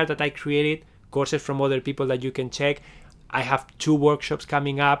courses here that I created, courses from other people that you can check. I have 2 workshops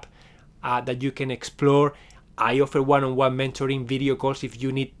coming up that you can explore. I offer one-on-one mentoring video calls if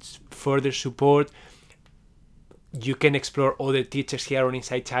you need further support. You can explore other teachers here on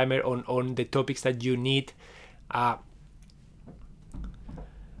Insight Timer on the topics that you need. I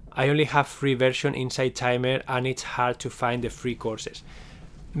only have free version Insight Timer, and it's hard to find the free courses.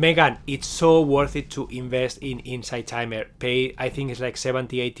 Megan, it's so worth it to invest in Insight Timer. Pay, I think it's like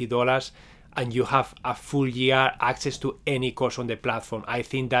 $70-$80, and you have a full year access to any course on the platform. I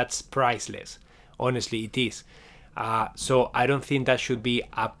think that's priceless. Honestly, it is. So I don't think that should be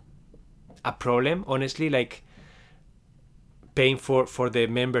a problem. Honestly, like paying for the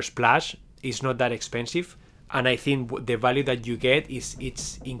members plus is not that expensive, and I think the value that you get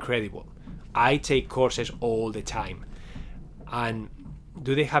it's incredible. I take courses all the time, and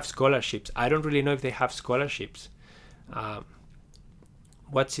do they have scholarships? I don't really know if they have scholarships.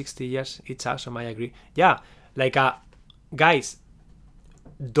 What 60 years? It's awesome. I agree. Yeah, like guys,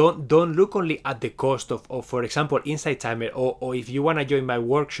 don't look only at the cost of for example, Insight Timer, or if you want to join my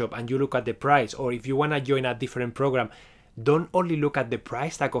workshop and you look at the price, or if you want to join a different program, don't only look at the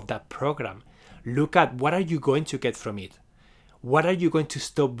price tag of that program. Look at what are you going to get from it. What are you going to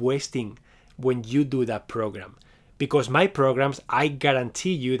stop wasting when you do that program? Because my programs, I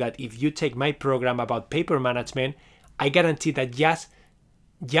guarantee you that if you take my program about paper management, I guarantee that just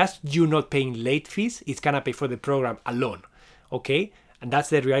you not paying late fees, it's gonna pay for the program alone. Okay? And that's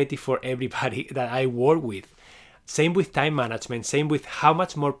the reality for everybody that I work with. Same with time management, same with how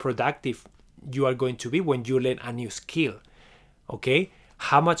much more productive you are going to be when you learn a new skill. Okay?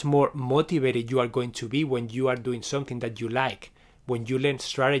 How much more motivated you are going to be when you are doing something that you like, when you learn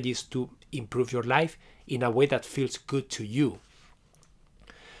strategies to improve your life in a way that feels good to you.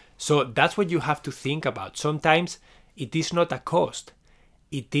 So that's what you have to think about. Sometimes it is not a cost,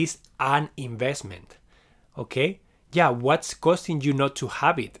 it is an investment. Okay? Yeah, what's costing you not to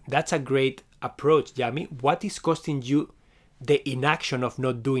have it? That's a great approach, Yami. What is costing you the inaction of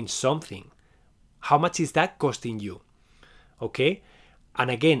not doing something? How much is that costing you? Okay? And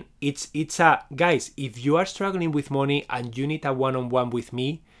again, it's a guys, if you are struggling with money and you need a one-on-one with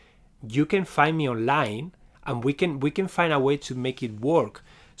me, you can find me online and we can find a way to make it work.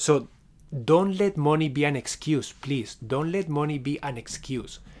 So don't let money be an excuse, please. Don't let money be an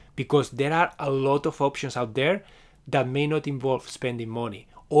excuse, because there are a lot of options out there that may not involve spending money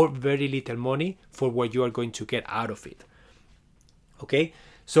or very little money for what you are going to get out of it. Okay?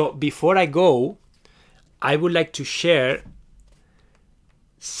 So before I go, I would like to share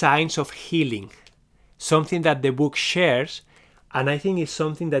signs of healing, something that the book shares, and I think it's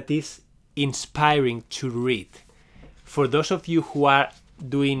something that is inspiring to read. For those of you who are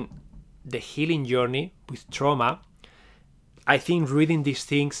doing the healing journey with trauma, I think reading these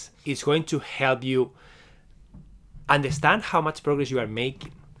things is going to help you understand how much progress you are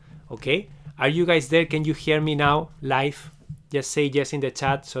making. Okay? Are you guys there? Can you hear me now live? Just say yes in the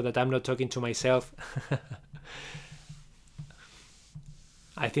chat so that I'm not talking to myself.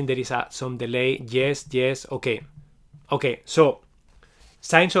 I think there is some delay. Yes. Okay. So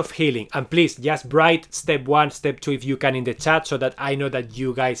signs of healing, and please just write step 1, step 2 if you can in the chat so that I know that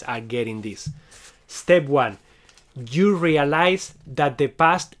you guys are getting this. Step 1, you realize that the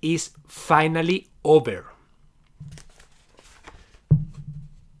past is finally over.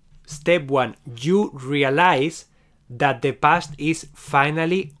 Step 1, you realize that the past is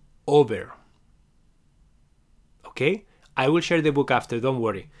finally over. Okay? I will share the book after, don't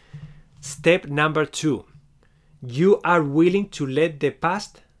worry. Step number 2, you are willing to let the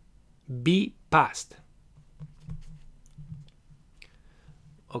past be past.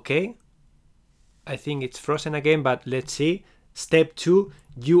 Okay? I think it's frozen again, but let's see. Step 2,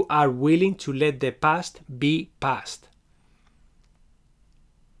 you are willing to let the past be past.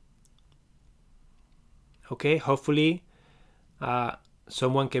 Okay, hopefully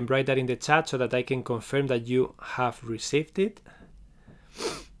someone can write that in the chat so that I can confirm that you have received it.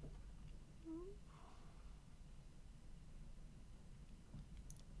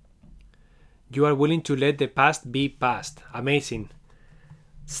 You are willing to let the past be past. Amazing.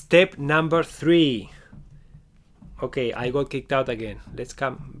 Step number 3. Okay, I got kicked out again. Let's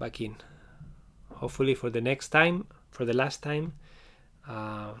come back in. Hopefully for the next time, for the last time.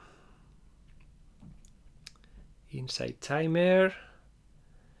 Insight Timer.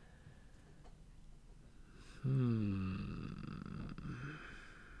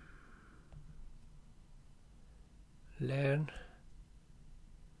 Learn.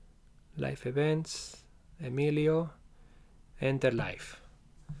 Live events. Emilio. Enter live.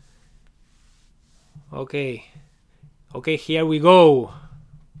 Okay, here we go.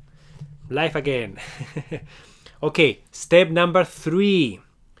 Live again. Okay, step number 3.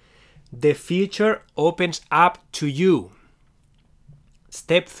 The future opens up to you.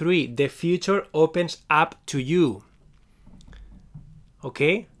 Step 3, the future opens up to you.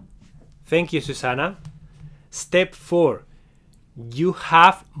 Okay? Thank you, Susanna. Step 4, you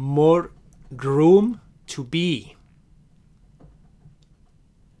have more room to be.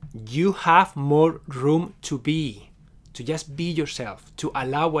 you have more room to just be yourself, to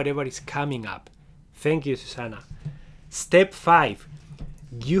allow whatever is coming up. Thank you, Susanna. Step 5,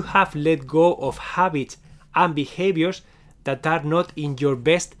 you have let go of habits and behaviors that are not in your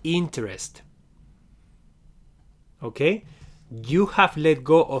best interest. Okay? You have let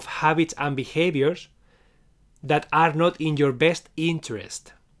go of habits and behaviors that are not in your best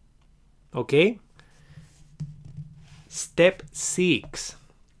interest. Okay? Step 6,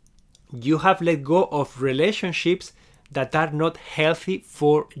 you have let go of relationships that are not healthy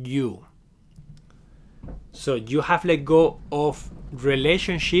for you. So you have let go of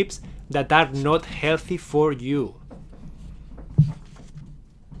relationships that are not healthy for you.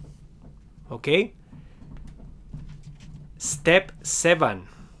 Okay? Step 7.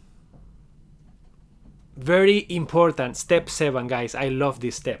 Very important. Step 7, guys. I love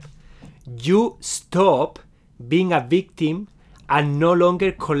this step. You stop being a victim and no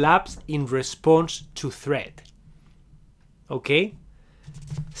longer collapse in response to threat. Okay?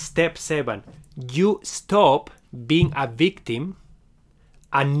 Step 7. You stop being a victim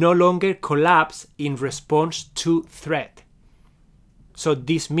and no longer collapse in response to threat. So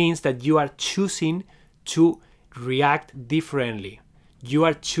this means that you are choosing to react differently. You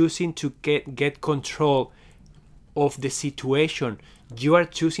are choosing to get control of the situation. You are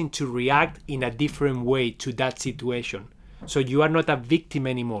choosing to react in a different way to that situation. So you are not a victim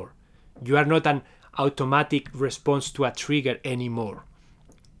anymore. You are not an automatic response to a trigger anymore.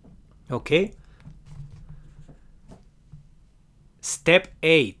 Okay? Step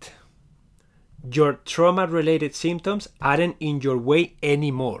 8. Your trauma-related symptoms aren't in your way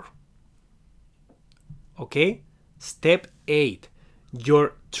anymore. Okay? Step 8.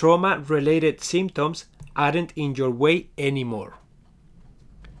 Your trauma-related symptoms aren't in your way anymore.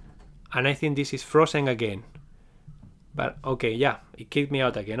 And I think this is frozen again. But okay, yeah, it kicked me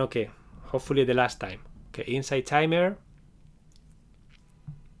out again. Okay, hopefully the last time. Okay, inside timer.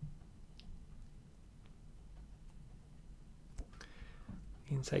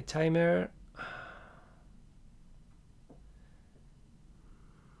 Inside timer.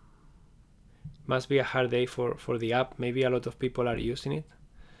 Must be a hard day for the app. Maybe a lot of people are using it.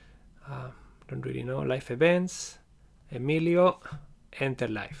 Don't really know. Live events. Emilio. Enter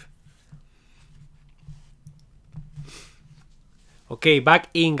live. Okay, back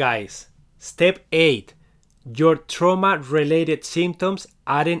in, guys. Step 8. Your trauma-related symptoms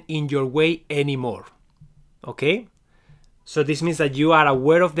aren't in your way anymore. Okay? So this means that you are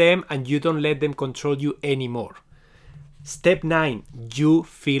aware of them and you don't let them control you anymore. Step 9. You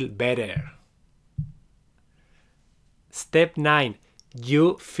feel better. Step 9.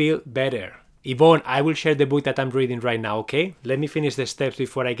 You feel better. Yvonne, I will share the book that I'm reading right now, okay? Let me finish the steps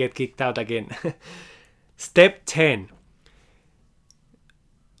before I get kicked out again. Step 10.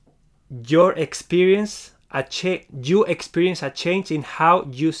 You experience a change in how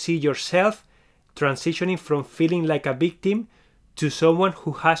you see yourself, transitioning from feeling like a victim to someone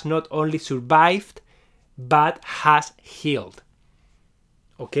who has not only survived, but has healed.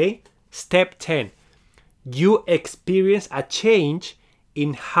 Okay? Step 10. You experience a change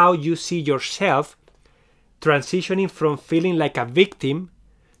in how you see yourself, transitioning from feeling like a victim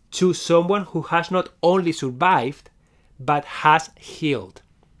to someone who has not only survived, but has healed.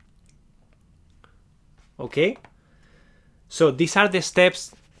 Okay? So these are the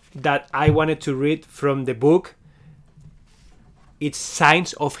steps that I wanted to read from the book. It's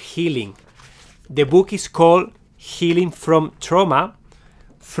Signs of Healing. The book is called Healing from Trauma,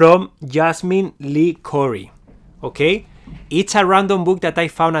 from Jasmine Lee Corey. Okay? It's a random book that I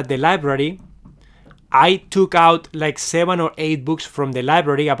found at the library. I took out like 7 or 8 books from the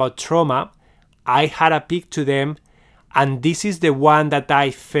library about trauma. I had a pick to them, and this is the one that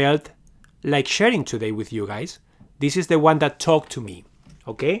I felt like sharing today with you guys. This is the one that talked to me.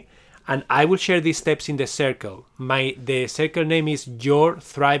 Okay? And I will share these steps in the circle. The circle name is Your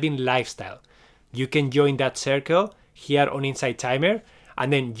Thriving Lifestyle. You can join that circle here on Inside Timer,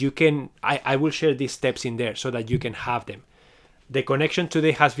 and then you can, I will share these steps in there so that you can have them. The connection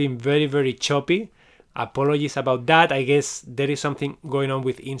today has been very, very choppy. Apologies about that. I guess there is something going on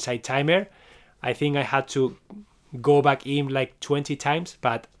with Inside Timer. I think I had to go back in like 20 times,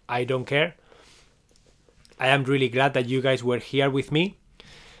 but I don't care. I am really glad that you guys were here with me,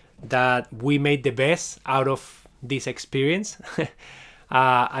 that we made the best out of this experience.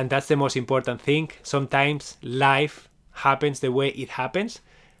 And that's the most important thing. Sometimes life happens the way it happens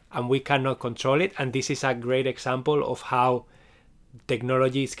and we cannot control it. And this is a great example of how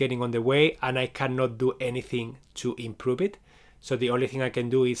technology is getting on the way and I cannot do anything to improve it. So the only thing I can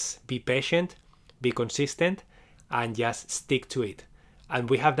do is be patient, be consistent, and just stick to it. and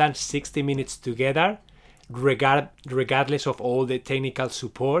we have done 60 minutes together, regardless of all the technical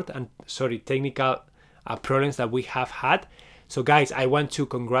problems that we have had. So guys, I want to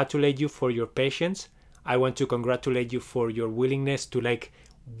congratulate you for your patience. I want to congratulate you for your willingness to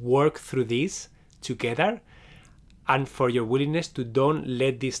work through this together, and for your willingness to don't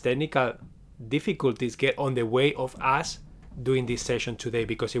let these technical difficulties get on the way of us doing this session today,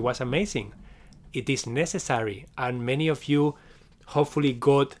 because it was amazing. It is necessary, and many of you hopefully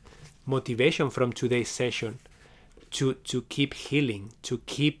got motivation from today's session to keep healing, to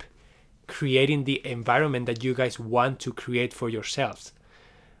keep creating the environment that you guys want to create for yourselves.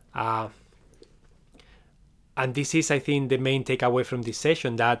 And this is, I think, the main takeaway from this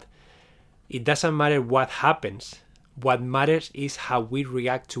session, that it doesn't matter what happens. What matters is how we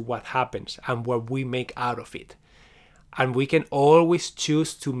react to what happens and what we make out of it. And we can always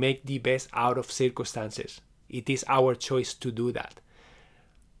choose to make the best out of circumstances. It is our choice to do that.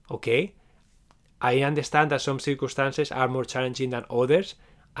 Okay? I understand that some circumstances are more challenging than others,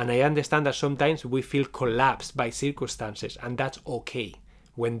 and I understand that sometimes we feel collapsed by circumstances, and that's okay.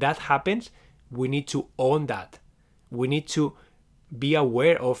 When that happens, we need to own that. We need to be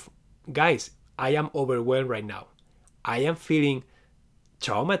aware of, guys, I am overwhelmed right now. I am feeling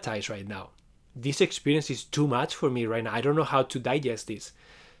traumatized right now. This experience is too much for me right now. I don't know how to digest this.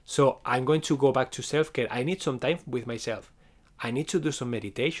 So I'm going to go back to self-care. I need some time with myself. I need to do some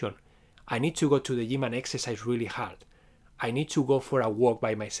meditation. I need to go to the gym and exercise really hard. I need to go for a walk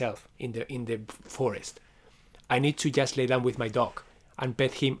by myself in the forest. I need to just lay down with my dog and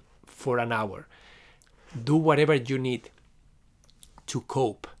pet him for an hour. Do whatever you need to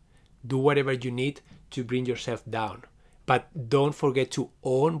cope. Do whatever you need to bring yourself down. But don't forget to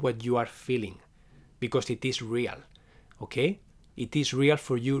own what you are feeling, because it is real, okay? It is real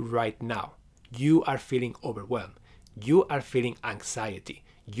for you right now. You are feeling overwhelmed. You are feeling anxiety.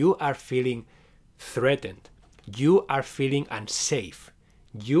 You are feeling threatened. You are feeling unsafe.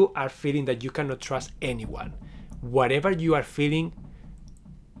 You are feeling that you cannot trust anyone. Whatever you are feeling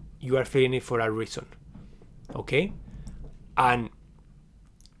it for a reason, okay? And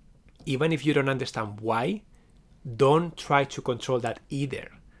even if you don't understand why, don't try to control that either,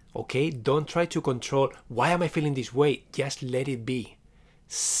 okay? Don't try to control, why am I feeling this way? Just let it be.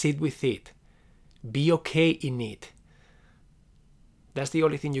 Sit with it. Be okay in it. That's the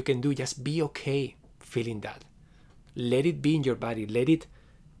only thing you can do. Just be okay feeling that. Let it be in your body. Let it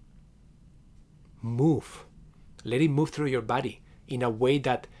move. Let it move through your body in a way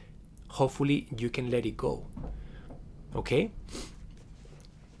that hopefully you can let it go. Okay?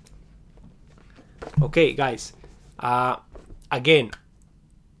 Okay, guys. Again,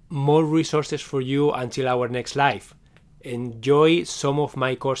 more resources for you until our next live. Enjoy some of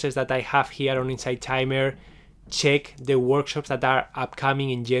my courses that I have here on Inside Timer. Check the workshops that are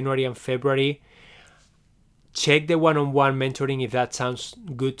upcoming in January and February. Check the one-on-one mentoring if that sounds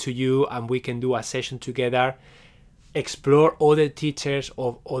good to you, and we can do a session together. Explore other teachers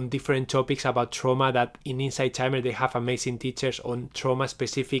on different topics about trauma. That in Inside Timer they have amazing teachers on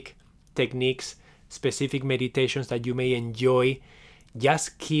trauma-specific techniques, specific meditations that you may enjoy.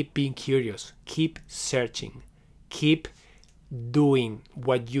 Just keep being curious. Keep searching. Keep doing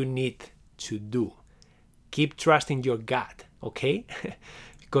what you need to do. Keep trusting your gut, okay?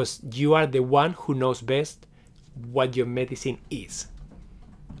 Because you are the one who knows best what your medicine is.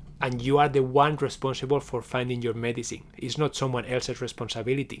 And you are the one responsible for finding your medicine. It's not someone else's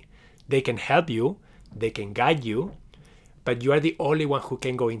responsibility. They can help you, they can guide you, but you are the only one who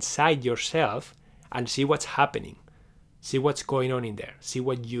can go inside yourself and see what's happening. See what's going on in there. See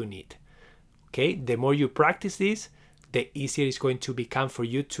what you need. Okay? The more you practice this, the easier it's going to become for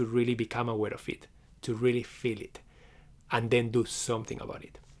you to really become aware of it, to really feel it, and then do something about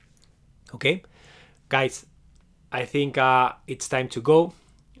it. Okay? Guys, I think it's time to go.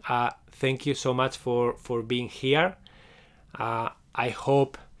 Thank you so much for being here. I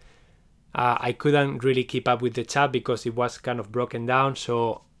hope I couldn't really keep up with the chat because it was kind of broken down.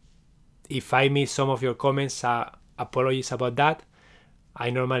 So if I missed some of your comments, apologies about that. I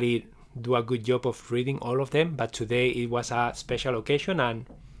normally do a good job of reading all of them, but today it was a special occasion and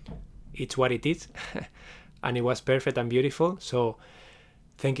it's what it is. And it was perfect and beautiful. So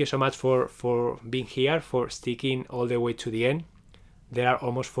thank you so much for being here, for sticking all the way to the end. There are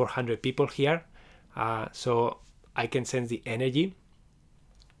almost 400 people here. So I can sense the energy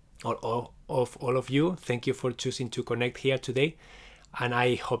of all of you. Thank you for choosing to connect here today. And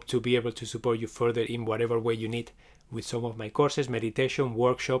I hope to be able to support you further in whatever way you need with some of my courses, meditation,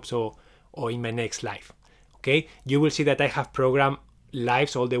 workshops, or in my next live. Okay? You will see that I have programmed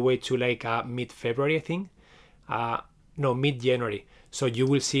lives all the way to like mid-February, I think. No, mid-January. So you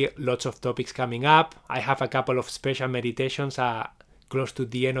will see lots of topics coming up. I have a couple of special meditations close to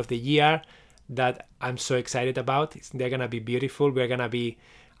the end of the year that I'm so excited about. They're going to be beautiful. We're going to be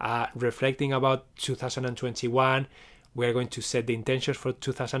reflecting about 2021. We're going to set the intentions for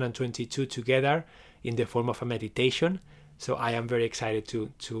 2022 together in the form of a meditation. So I am very excited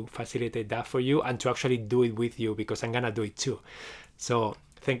to facilitate that for you and to actually do it with you, because I'm going to do it too. So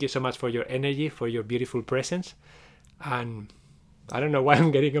thank you so much for your energy, for your beautiful presence. And I don't know why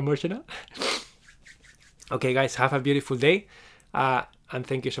I'm getting emotional. Okay, guys, have a beautiful day. And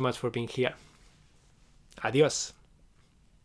thank you so much for being here. Adios.